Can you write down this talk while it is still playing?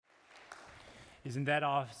Isn't that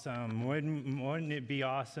awesome? Wouldn't it be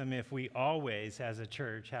awesome if we always, as a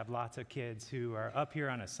church, have lots of kids who are up here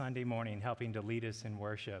on a Sunday morning helping to lead us in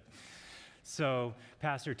worship? So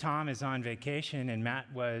Pastor Tom is on vacation, and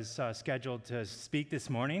Matt was scheduled to speak this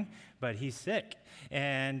morning, but he's sick.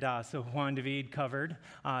 And so Juan David covered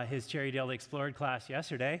his Cherrydale Explored class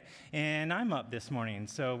yesterday, and I'm up this morning.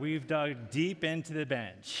 So we've dug deep into the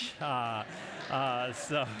bench.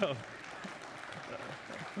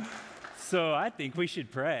 So I think we should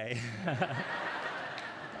pray.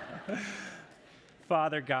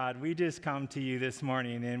 Father God, we just come to you this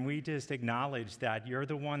morning and we just acknowledge that you're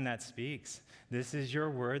the one that speaks. This is your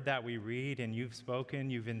word that we read, and you've spoken,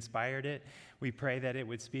 you've inspired it. We pray that it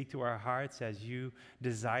would speak to our hearts as you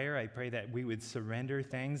desire. I pray that we would surrender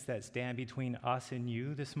things that stand between us and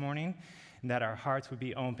you this morning, and that our hearts would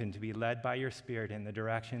be open to be led by your Spirit in the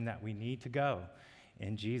direction that we need to go.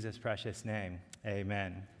 In Jesus' precious name,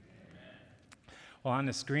 amen. Well, on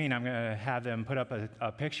the screen, I'm going to have them put up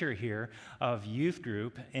a picture here of youth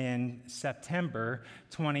group in September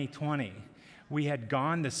 2020. We had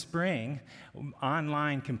gone the spring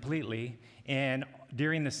online completely, and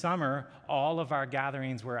during the summer, all of our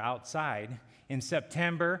gatherings were outside. In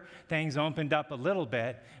September, things opened up a little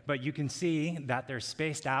bit, but you can see that they're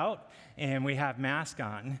spaced out, and we have masks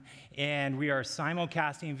on. And we are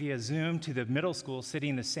simulcasting via Zoom to the middle school,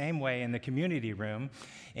 sitting the same way in the community room.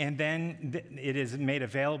 And then it is made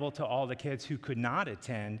available to all the kids who could not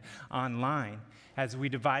attend online. As we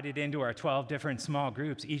divided into our 12 different small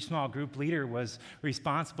groups, each small group leader was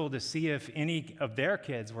responsible to see if any of their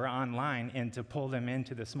kids were online and to pull them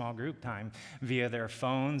into the small group time via their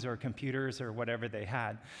phones or computers or whatever they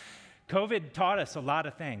had. COVID taught us a lot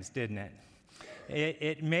of things, didn't it?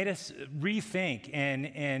 It made us rethink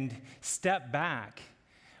and step back.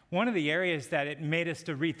 One of the areas that it made us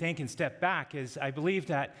to rethink and step back is I believe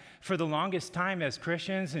that for the longest time as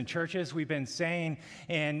Christians and churches, we've been saying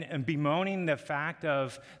and bemoaning the fact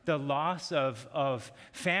of the loss of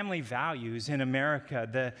family values in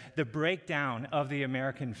America, the breakdown of the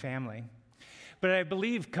American family. But I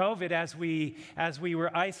believe COVID, as we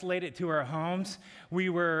were isolated to our homes, we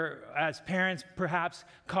were, as parents, perhaps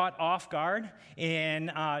caught off guard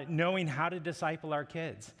in knowing how to disciple our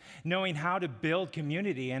kids, knowing how to build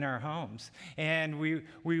community in our homes. And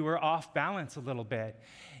we were off balance a little bit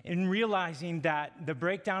in realizing that the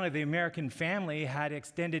breakdown of the American family had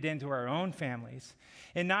extended into our own families.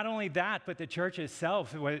 And not only that, but the church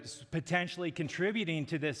itself was potentially contributing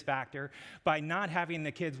to this factor by not having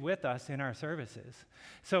the kids with us in our services.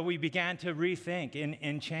 So we began to rethink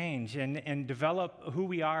and change and develop who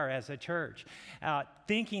we are as a church,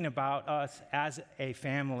 thinking about us as a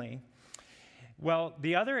family. Well,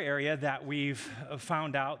 the other area that we've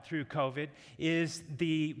found out through COVID is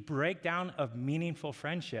the breakdown of meaningful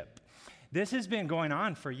friendship. This has been going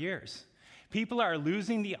on for years. People are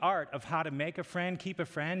losing the art of how to make a friend, keep a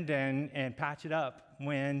friend, and patch it up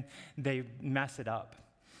when they mess it up.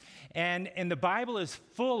 And the Bible is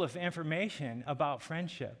full of information about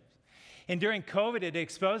friendship. And during COVID, it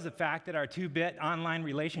exposed the fact that our 2-bit online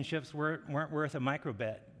relationships weren't worth a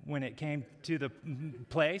microbit when it came to the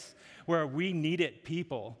place where we needed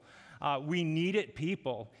people. We needed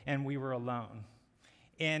people, and we were alone.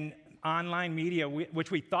 And online media, which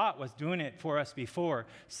we thought was doing it for us before,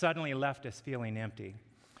 suddenly left us feeling empty.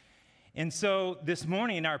 And so this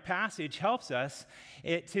morning, our passage helps us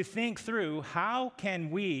to think through how can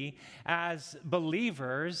we, as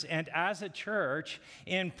believers and as a church,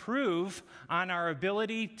 improve on our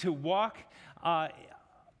ability to walk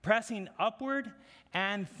pressing upward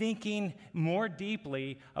and thinking more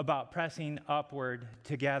deeply about pressing upward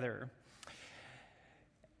together.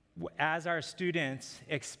 As our students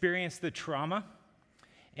experience the trauma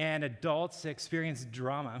and adults experience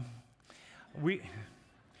drama,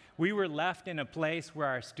 we were left in a place where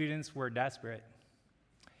our students were desperate.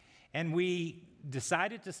 And we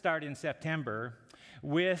decided to start in September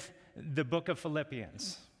with the book of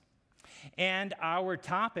Philippians. And our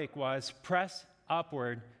topic was press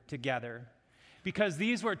upward together, because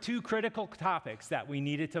these were two critical topics that we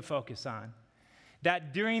needed to focus on.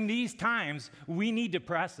 That during these times, we need to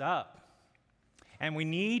press up. And we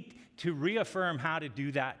need to reaffirm how to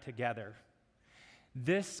do that together.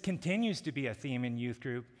 This continues to be a theme in youth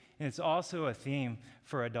group, and it's also a theme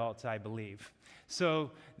for adults, I believe.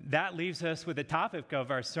 So that leaves us with the topic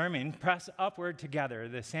of our sermon, press upward together,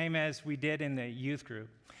 the same as we did in the youth group.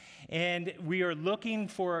 And we are looking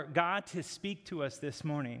for God to speak to us this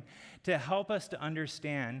morning to help us to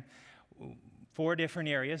understand 4 different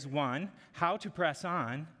areas. 1, how to press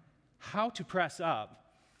on, how to press up,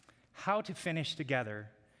 how to finish together,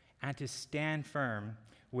 and to stand firm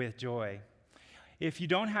with joy. if you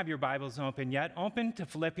don't have your Bibles open yet, open to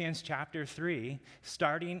Philippians chapter 3,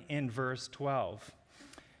 starting in verse 12.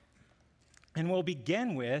 And we'll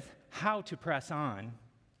begin with how to press on.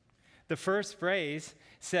 The first phrase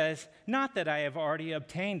says, "Not that I have already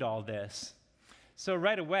obtained all this." So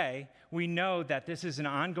right away, we know that this is an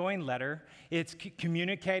ongoing letter. It's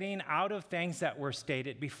communicating out of things that were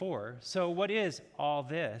stated before. So what is all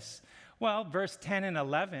this? Well, verse 10 and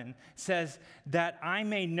 11 says that I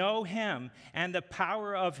may know him and the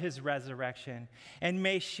power of his resurrection and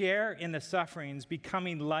may share in the sufferings,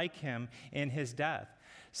 becoming like him in his death.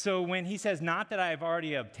 So when he says, not that I have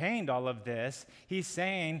already obtained all of this, he's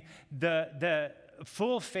saying the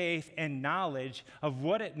full faith and knowledge of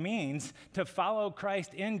what it means to follow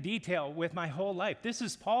Christ in detail with my whole life. This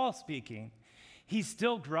is Paul speaking. He's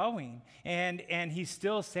still growing, and he's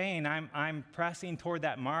still saying, I'm pressing toward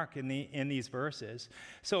that mark in these verses.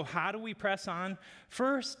 So how do we press on?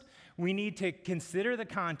 First, we need to consider the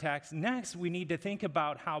context. Next, we need to think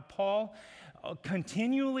about how Paul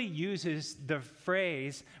continually uses the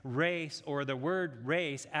phrase race or the word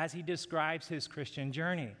race as he describes his Christian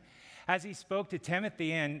journey. As he spoke to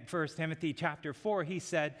Timothy in 1 Timothy chapter 4, he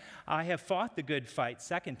said, I have fought the good fight.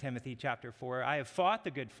 2 Timothy chapter 4, I have fought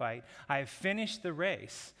the good fight. I have finished the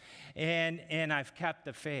race, and I've kept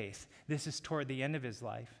the faith. This is toward the end of his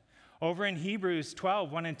life. Over in Hebrews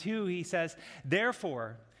 12, 1 and 2, he says,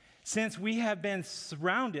 therefore, since we have been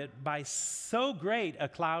surrounded by so great a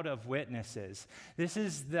cloud of witnesses. This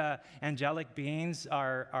is the angelic beings.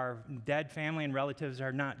 Our dead family and relatives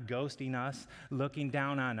are not ghosting us, looking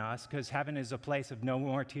down on us, because heaven is a place of no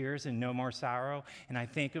more tears and no more sorrow. And I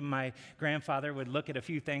think of my grandfather would look at a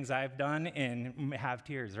few things I've done and have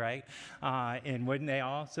tears, right? And wouldn't they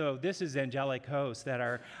all? So this is angelic hosts that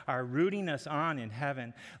are rooting us on in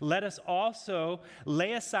heaven. Let us also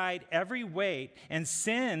lay aside every weight and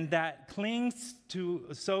sin that clings to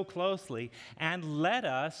so closely, and let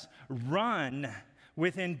us run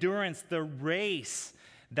with endurance the race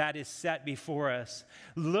that is set before us,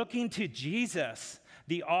 looking to Jesus,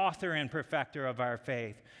 the author and perfecter of our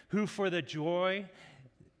faith, who for the joy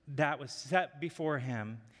that was set before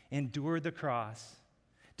him endured the cross,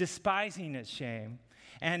 despising its shame,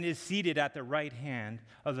 and is seated at the right hand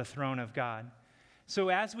of the throne of God. So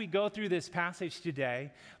as we go through this passage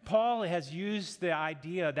today, Paul has used the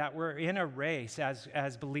idea that we're in a race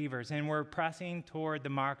as believers, and we're pressing toward the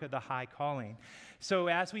mark of the high calling. So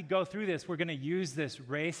as we go through this, we're going to use this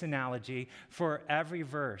race analogy for every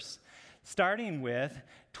verse, starting with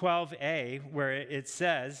 12a, where it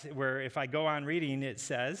says, where if I go on reading, it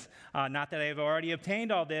says, not that I have already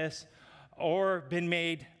obtained all this or been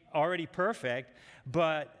made already perfect,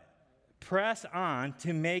 but press on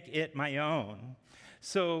to make it my own.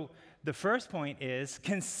 So the first point is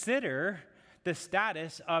consider the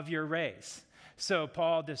status of your race. So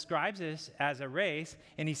Paul describes this as a race,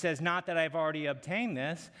 and he says, not that I've already obtained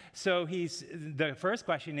this. So the first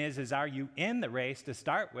question is are you in the race to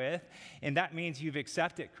start with? And that means you've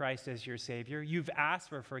accepted Christ as your Savior. You've asked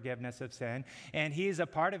for forgiveness of sin, and he is a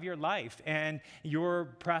part of your life, and you're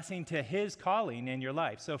pressing to his calling in your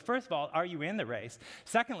life. So first of all, are you in the race?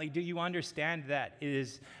 Secondly, do you understand that it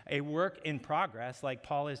is a work in progress like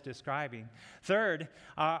Paul is describing? Third,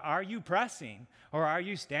 are you pressing? Or are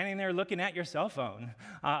you standing there looking at your cell phone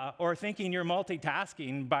or thinking you're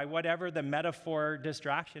multitasking by whatever the metaphor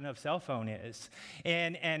distraction of cell phone is?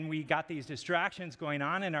 And we got these distractions going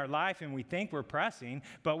on in our life, and we think we're pressing,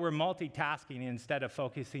 but we're multitasking instead of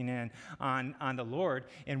focusing in on the Lord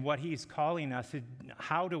and what he's calling us to,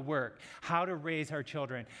 how to work, how to raise our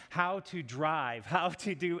children, how to drive, how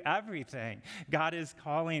to do everything. God is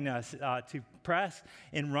calling us to press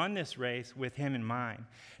and run this race with him in mind.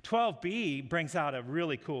 12b brings out a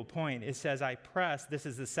really cool point. It says, I press, this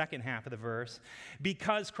is the second half of the verse,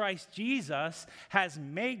 because Christ Jesus has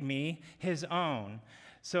made me his own.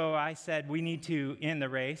 So I said we need to, in the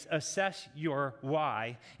race, assess your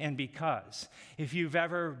why and because. If you've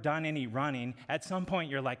ever done any running, at some point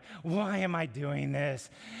you're like, why am I doing this?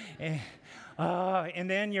 And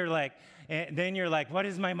then you're like, what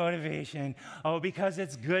is my motivation? Oh, because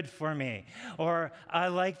it's good for me. Or I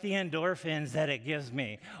like the endorphins that it gives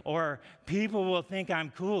me. Or people will think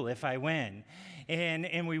I'm cool if I win.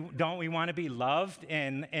 And we want to be loved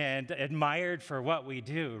and admired for what we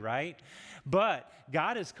do, right? But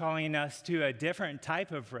God is calling us to a different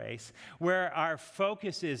type of race where our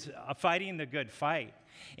focus is fighting the good fight.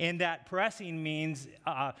 And that pressing means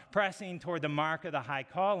pressing toward the mark of the high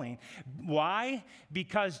calling. Why?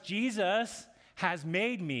 Because Jesus has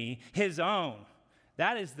made me his own.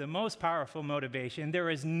 That is the most powerful motivation. There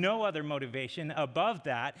is no other motivation above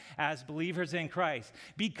that as believers in Christ.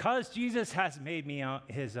 Because Jesus has made me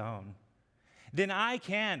his own, then I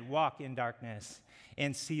can walk in darkness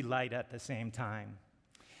and see light at the same time.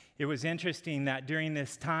 It was interesting that during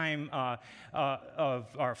this time of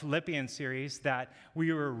our Philippians series that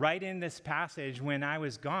we were right in this passage when I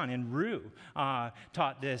was gone, and Rue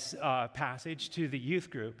taught this passage to the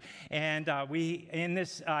youth group. And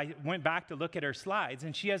I went back to look at her slides,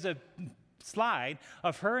 and she has a slide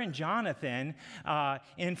of her and Jonathan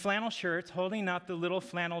in flannel shirts holding up the little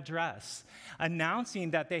flannel dress, announcing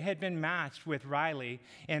that they had been matched with Riley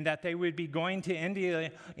and that they would be going to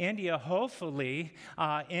India hopefully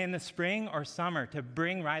in the spring or summer to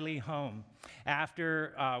bring Riley home.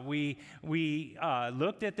 After we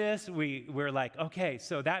looked at this, we were like, okay,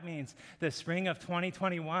 so that means the spring of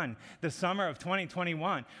 2021, the summer of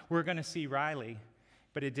 2021, we're going to see Riley.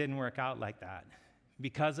 But it didn't work out like that.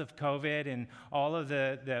 Because of COVID and all of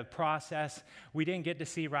the process, we didn't get to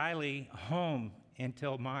see Riley home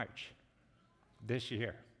until March this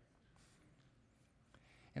year.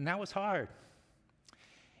 And that was hard.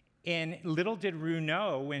 And little did Rue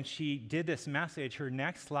know when she did this message, her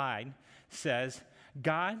next slide says,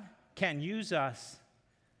 God can use us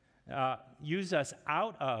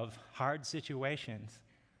out of hard situations.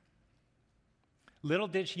 Little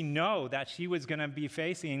did she know that she was going to be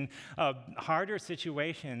facing a harder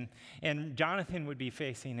situation, and Jonathan would be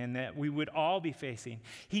facing, and that we would all be facing.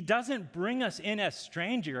 He doesn't bring us in as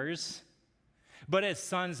strangers, but as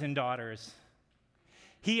sons and daughters.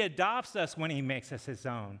 He adopts us when he makes us his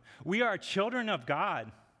own. We are children of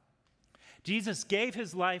God. Jesus gave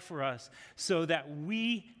his life for us so that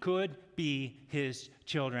we could be his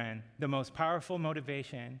children. The most powerful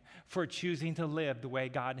motivation for choosing to live the way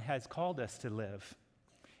God has called us to live.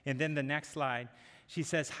 And then the next slide, she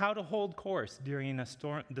says, how to hold course during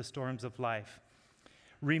the storms of life.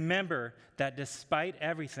 Remember that despite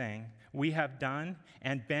everything we have done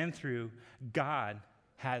and been through, God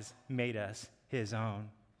has made us his own.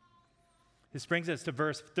 This brings us to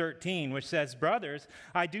verse 13, which says, brothers,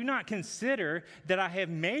 I do not consider that I have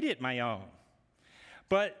made it my own.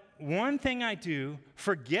 But one thing I do,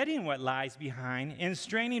 forgetting what lies behind and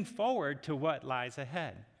straining forward to what lies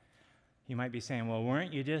ahead. You might be saying, well,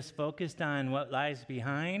 weren't you just focused on what lies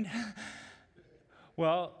behind?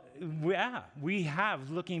 Well, yeah, we have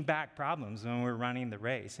looking back problems when we're running the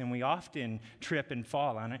race, and we often trip and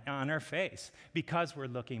fall on our face because we're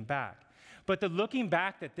looking back. But the looking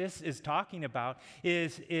back that this is talking about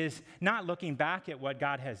is not looking back at what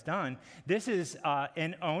God has done. This is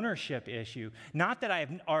an ownership issue. Not that I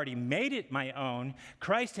have already made it my own.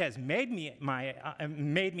 Christ has made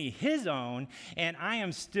me his own, and I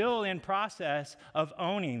am still in process of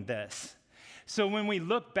owning this. So when we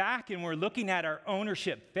look back and we're looking at our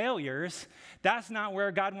ownership failures, that's not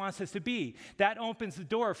where God wants us to be. That opens the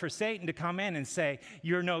door for Satan to come in and say,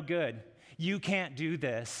 you're no good. You can't do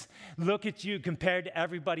this. Look at you compared to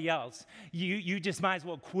everybody else. You just might as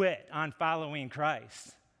well quit on following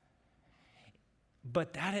Christ.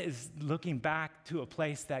 But that is looking back to a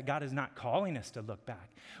place that God is not calling us to look back.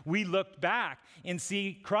 We look back and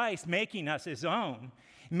see Christ making us his own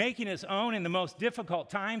in the most difficult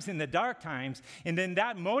times, in the dark times, and then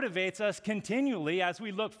that motivates us continually as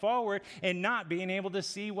we look forward and not being able to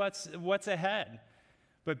see what's ahead.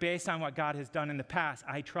 But based on what God has done in the past,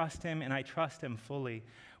 I trust him, and I trust him fully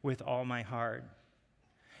with all my heart.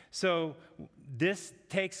 So this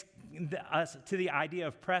takes us to the idea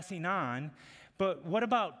of pressing on, but what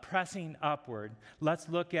about pressing upward? Let's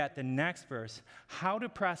look at the next verse, how to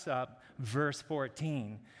press up, verse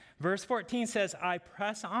 14. Verse 14 says, I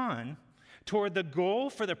press on toward the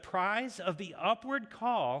goal for the prize of the upward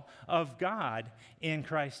call of God in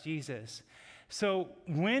Christ Jesus. So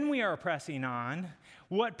when we are pressing on,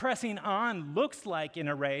 what pressing on looks like in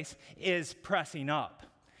a race is pressing up.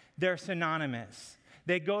 They're synonymous.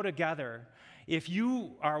 They go together. If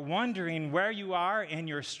you are wondering where you are and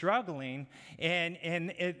you're struggling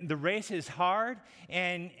and the race is hard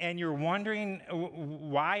and you're wondering,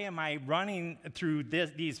 why am I running through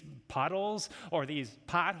these puddles or these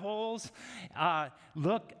potholes?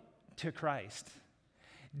 Look to Christ.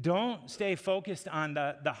 Don't stay focused on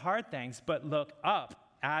the hard things, but look up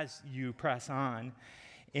as you press on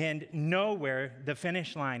and know where the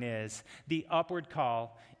finish line is, the upward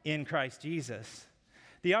call in Christ Jesus.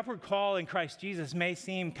 The upward call in Christ Jesus may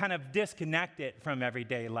seem kind of disconnected from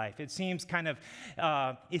everyday life. It seems kind of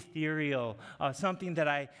ethereal, something that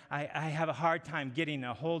I have a hard time getting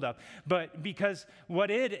a hold of. But because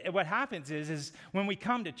what happens is when we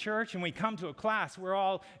come to church and we come to a class, we're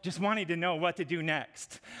all just wanting to know what to do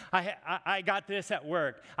next. I got this at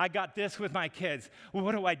work. I got this with my kids. Well,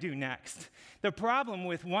 what do I do next? The problem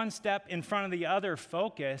with one step in front of the other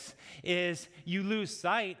focus is you lose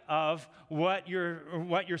sight of what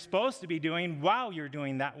you're supposed to be doing while you're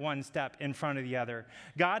doing that one step in front of the other.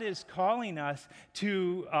 God is calling us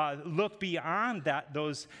to look beyond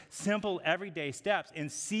those simple everyday steps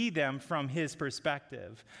and see them from his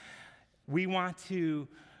perspective. We want to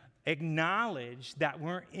acknowledge that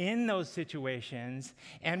we're in those situations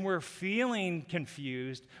and we're feeling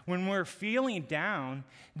confused, when we're feeling down,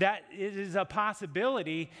 that it is a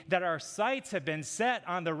possibility that our sights have been set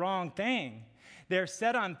on the wrong thing. They're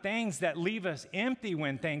set on things that leave us empty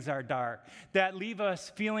when things are dark, that leave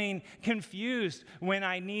us feeling confused when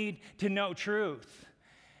I need to know truth.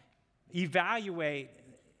 Evaluate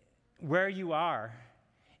where you are.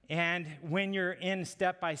 And when you're in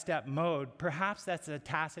step-by-step mode, perhaps that's a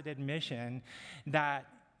tacit admission that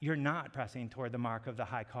you're not pressing toward the mark of the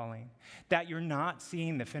high calling, that you're not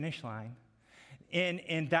seeing the finish line,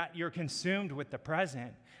 and that you're consumed with the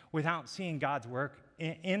present without seeing God's work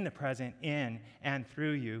in the present, in and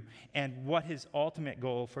through you, and what his ultimate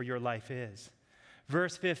goal for your life is.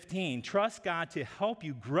 Verse 15, trust God to help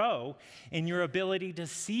you grow in your ability to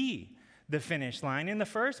see the finish line in the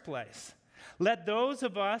first place. Let those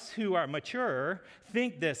of us who are mature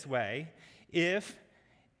think this way. If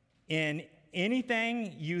in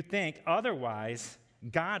anything you think otherwise,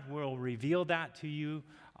 God will reveal that to you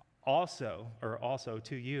also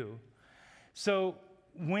to you. So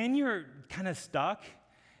when you're kind of stuck,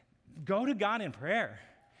 go to God in prayer.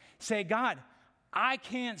 Say, God, I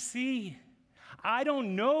can't see. I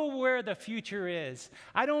don't know where the future is.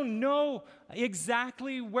 I don't know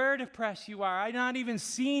exactly where to press you are. I'm not even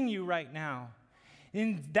seeing you right now.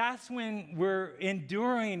 And that's when we're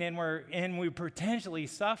enduring and we're potentially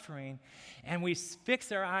suffering, and we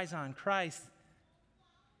fix our eyes on Christ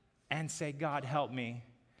and say, God, help me.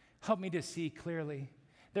 Help me to see clearly.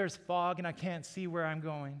 There's fog and I can't see where I'm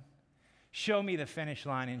going. Show me the finish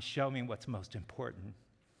line and show me what's most important.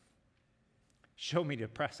 Show me to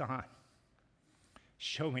press on.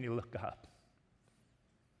 Show me to look up.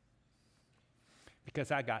 Because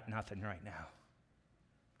I got nothing right now.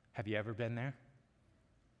 Have you ever been there?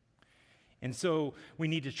 And so we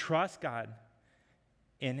need to trust God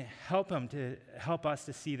and help us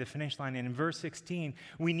to see the finish line. And in verse 16,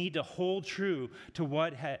 we need to hold true to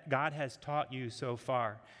what God has taught you so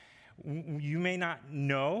far. You may not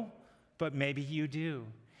know, but maybe you do.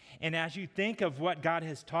 And as you think of what God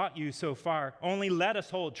has taught you so far, only let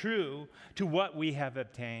us hold true to what we have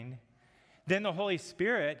obtained. Then the Holy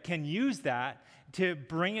Spirit can use that to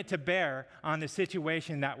bring it to bear on the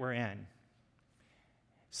situation that we're in.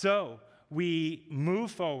 So we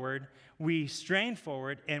move forward, we strain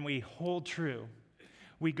forward, and we hold true.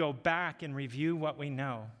 We go back and review what we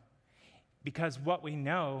know, because what we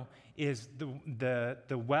know is the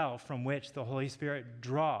well from which the Holy Spirit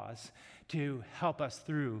draws to help us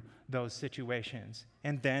through those situations.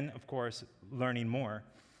 And then, of course, learning more.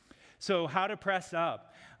 So how to press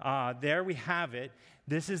up. There we have it.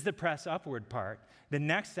 This is the press upward part. The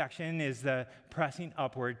next section is the pressing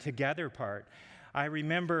upward together part. I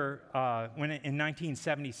remember when in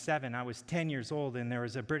 1977, I was 10 years old, and there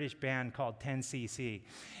was a British band called 10cc.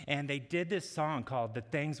 And they did this song called The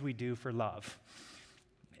Things We Do for Love.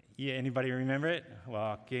 Yeah, anybody remember it?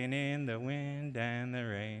 Walking in the wind and the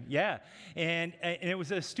rain. Yeah, and it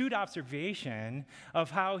was an astute observation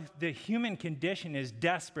of how the human condition is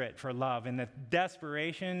desperate for love, and the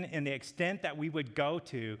desperation and the extent that we would go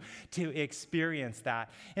to experience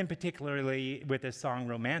that, and particularly with the song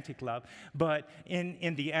Romantic Love. But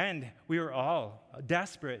in the end, we were all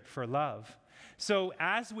desperate for love. So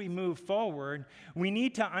as we move forward, we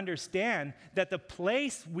need to understand that the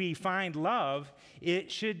place we find love,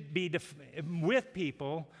 it should be with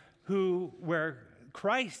people where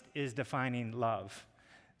Christ is defining love.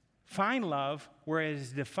 Find love where it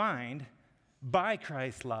is defined by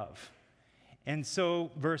Christ's love. And so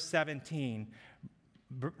verse 17,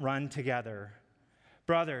 run together.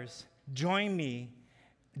 Brothers, join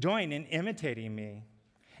in imitating me.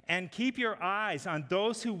 And keep your eyes on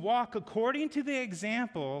those who walk according to the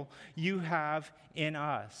example you have in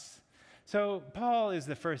us. So Paul is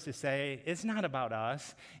the first to say, it's not about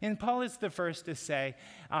us. And Paul is the first to say,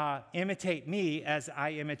 imitate me as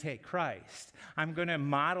I imitate Christ. I'm going to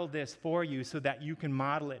model this for you so that you can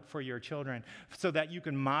model it for your children, so that you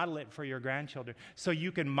can model it for your grandchildren, so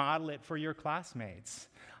you can model it for your classmates.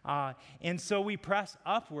 And so we press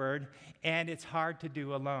upward, and it's hard to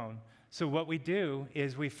do alone. So what we do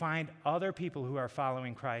is we find other people who are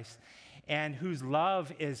following Christ and whose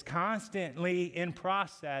love is constantly in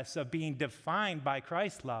process of being defined by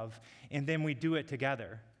Christ's love, and then we do it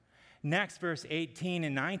together. Next, verse 18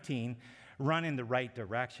 and 19 run in the right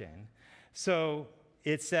direction. So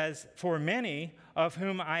it says, for many of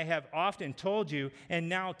whom I have often told you, and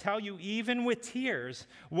now tell you even with tears,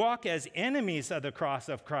 walk as enemies of the cross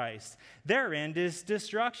of Christ. Their end is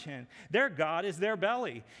destruction. Their God is their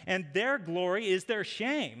belly, and their glory is their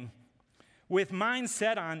shame, with minds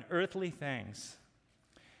set on earthly things.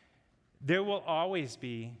 There will always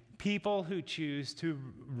be people who choose to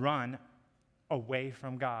run away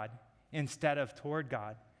from God instead of toward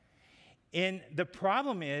God. And the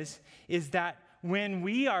problem is that when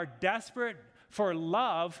we are desperate for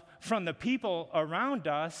love from the people around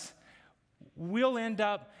us, we'll end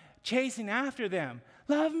up chasing after them.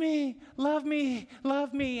 Love me, love me,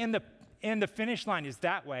 love me. And the finish line is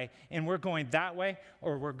that way, and we're going that way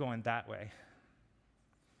or we're going that way.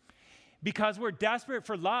 Because we're desperate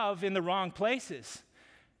for love in the wrong places.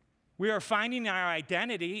 We are finding our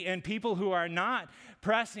identity in people who are not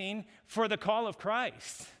pressing for the call of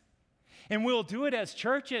Christ. And we'll do it as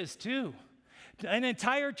churches too. An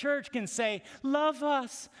entire church can say, love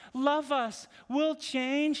us, we'll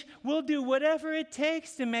change, we'll do whatever it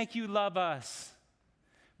takes to make you love us.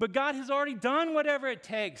 But God has already done whatever it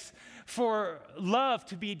takes for love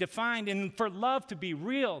to be defined and for love to be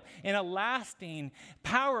real in a lasting,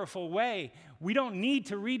 powerful way. We don't need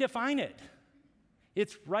to redefine it.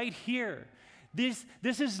 It's right here. This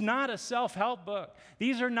is not a self-help book.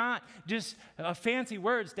 These are not just fancy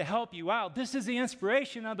words to help you out. This is the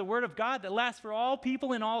inspiration of the Word of God that lasts for all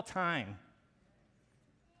people in all time.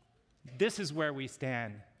 This is where we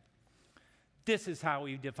stand. This is how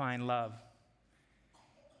we define love.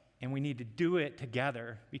 And we need to do it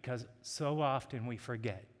together because so often we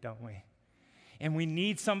forget, don't we? And we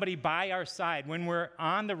need somebody by our side when we're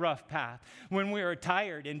on the rough path, when we're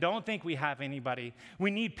tired and don't think we have anybody. We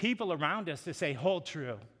need people around us to say, hold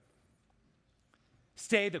true.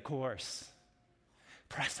 Stay the course.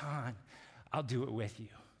 Press on. I'll do it with you.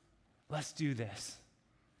 Let's do this.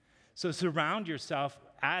 So surround yourself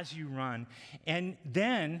as you run. And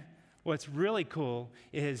then what's really cool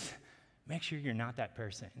is make sure you're not that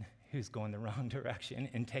person who's going the wrong direction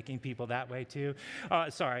and taking people that way too.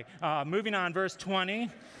 Moving on, verse 20.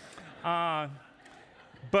 But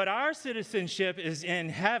our citizenship is in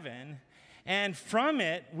heaven, and from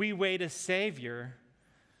it we wait a Savior,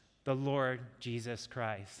 the Lord Jesus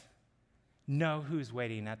Christ. Know who's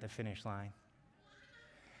waiting at the finish line.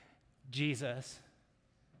 Jesus,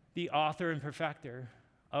 the author and perfecter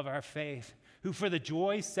of our faith, who for the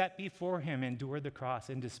joy set before him endured the cross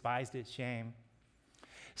and despised its shame.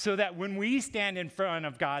 So that when we stand in front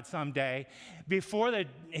of God someday, before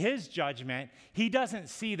his judgment, he doesn't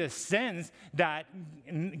see the sins that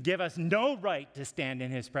give us no right to stand in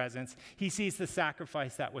his presence. He sees the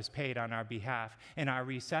sacrifice that was paid on our behalf and our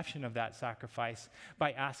reception of that sacrifice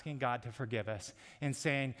by asking God to forgive us and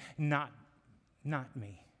saying, not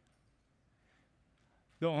me.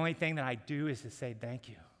 The only thing that I do is to say thank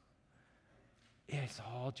you. It's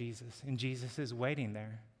all Jesus, and Jesus is waiting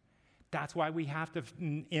there. That's why we have to,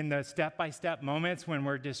 in the step-by-step moments when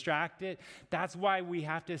we're distracted, that's why we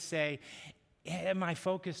have to say, am I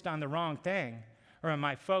focused on the wrong thing? Or am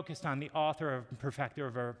I focused on the author and perfecter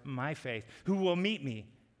of my faith, who will meet me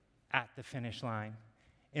at the finish line?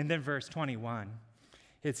 And then verse 21,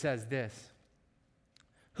 it says this,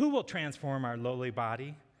 who will transform our lowly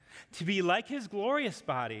body to be like his glorious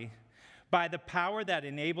body by the power that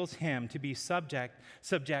enables him to be subject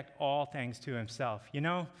all things to himself? You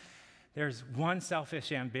know, there's one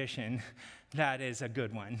selfish ambition that is a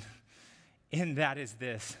good one, and that is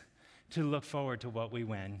this, to look forward to what we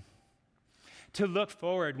win. To look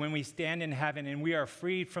forward when we stand in heaven and we are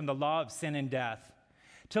freed from the law of sin and death.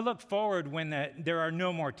 To look forward when there are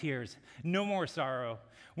no more tears, no more sorrow,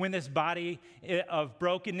 when this body of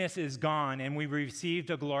brokenness is gone and we received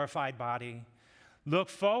a glorified body. Look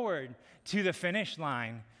forward to the finish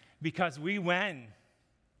line because we win.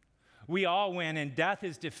 We all win, and death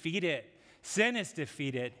is defeated, sin is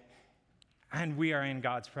defeated, and we are in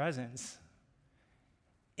God's presence.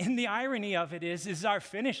 And the irony of it is our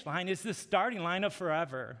finish line is the starting line of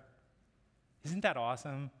forever. Isn't that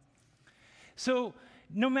awesome? So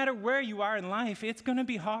no matter where you are in life, it's going to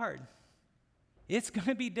be hard. It's going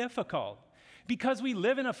to be difficult because we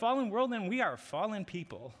live in a fallen world and we are fallen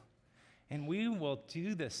people. And we will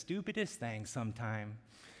do the stupidest things sometime.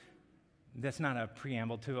 That's not a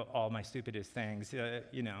preamble to all my stupidest things.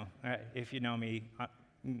 If you know me,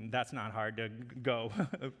 that's not hard to go,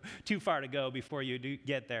 too far to go before you do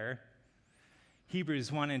get there.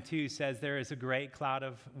 Hebrews 1 and 2 says there is a great cloud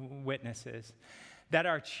of witnesses that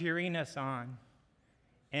are cheering us on,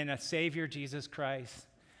 and a Savior, Jesus Christ,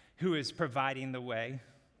 who is providing the way,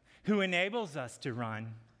 who enables us to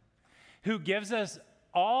run, who gives us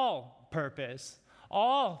all purpose,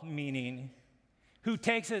 all meaning, who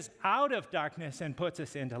takes us out of darkness and puts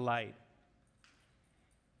us into light.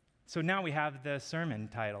 So now we have the sermon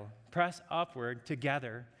title, Press Upward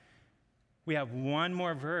Together. We have one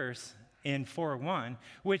more verse in 4:1,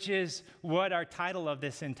 which is what our title of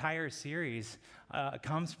this entire series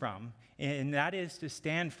comes from, and that is to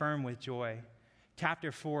stand firm with joy.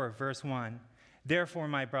 Chapter 4, verse 1. Therefore,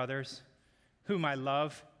 my brothers, whom I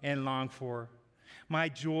love and long for, my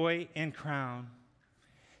joy and crown,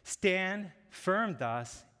 stand firm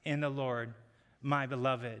thus in the Lord, my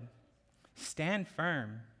beloved. Stand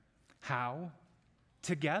firm. How?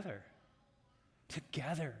 Together.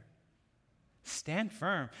 Together. Stand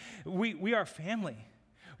firm. We are family.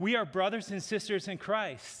 We are brothers and sisters in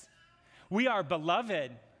Christ. We are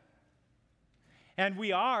beloved. And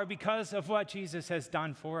we are because of what Jesus has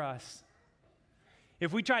done for us.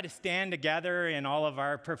 If we try to stand together in all of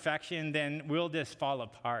our perfection, then we'll just fall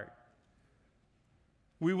apart.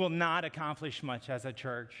 We will not accomplish much as a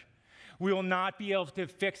church. We will not be able to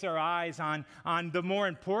fix our eyes on the more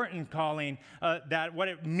important calling, that what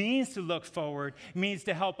it means to look forward means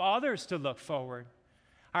to help others to look forward.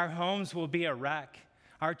 Our homes will be a wreck.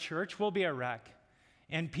 Our church will be a wreck.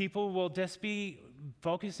 And people will just be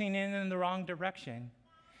focusing in the wrong direction.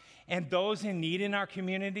 And those in need in our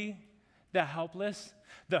community, the helpless,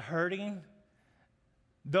 the hurting,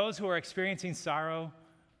 those who are experiencing sorrow,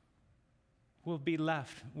 will be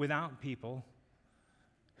left without people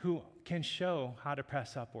who can show how to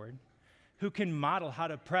press upward, who can model how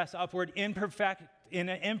to press upward in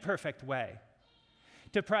an imperfect way,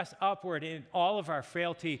 to press upward in all of our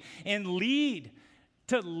frailty and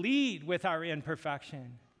to lead with our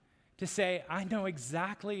imperfection, to say, I know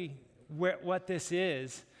exactly what this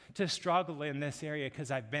is to struggle in this area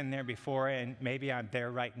because I've been there before and maybe I'm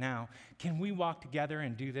there right now. Can we walk together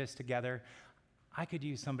and do this together? I could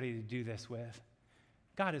use somebody to do this with.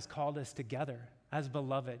 God has called us together as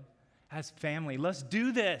beloved, as family. Let's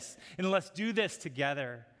do this, and let's do this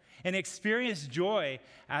together and experience joy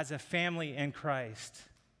as a family in Christ.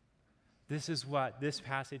 This is what this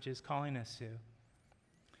passage is calling us to.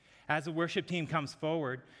 As the worship team comes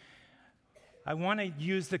forward, I want to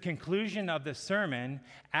use the conclusion of the sermon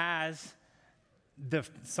as the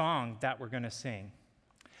song that we're going to sing.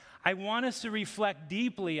 I want us to reflect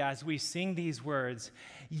deeply as we sing these words,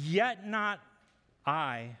 yet not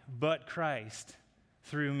I, but Christ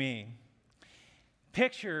through me.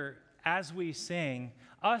 Picture as we sing,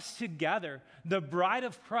 us together, the bride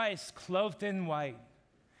of Christ clothed in white,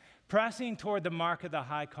 pressing toward the mark of the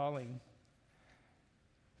high calling.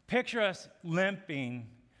 Picture us limping.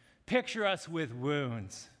 Picture us with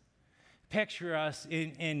wounds. Picture us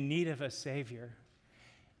in need of a Savior.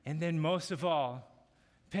 And then most of all,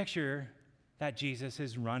 picture that Jesus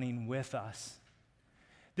is running with us.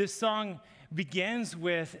 This song begins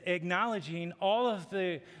with acknowledging all of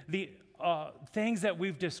the things that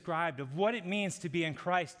we've described of what it means to be in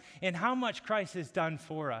Christ and how much Christ has done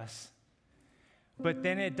for us. But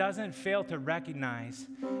then it doesn't fail to recognize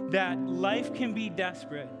that life can be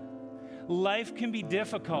desperate. Life can be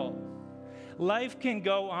difficult. Life can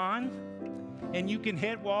go on, and you can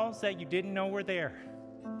hit walls that you didn't know were there.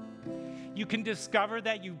 You can discover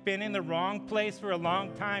that you've been in the wrong place for a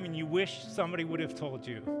long time, and you wish somebody would have told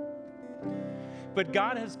you. But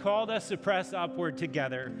God has called us to press upward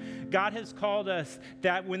together. God has called us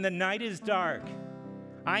that when the night is dark,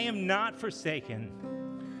 I am not forsaken,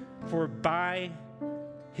 for by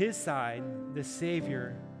His side, the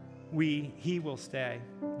Savior, He will stay.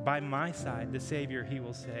 By my side, the Savior, He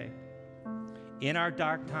will stay. In our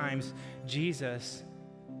dark times, Jesus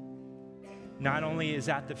not only is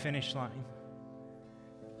at the finish line,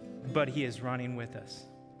 but He is running with us.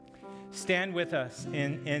 Stand with us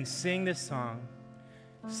and sing this song.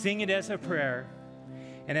 Sing it as a prayer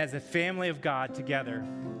and as a family of God together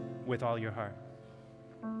with all your heart.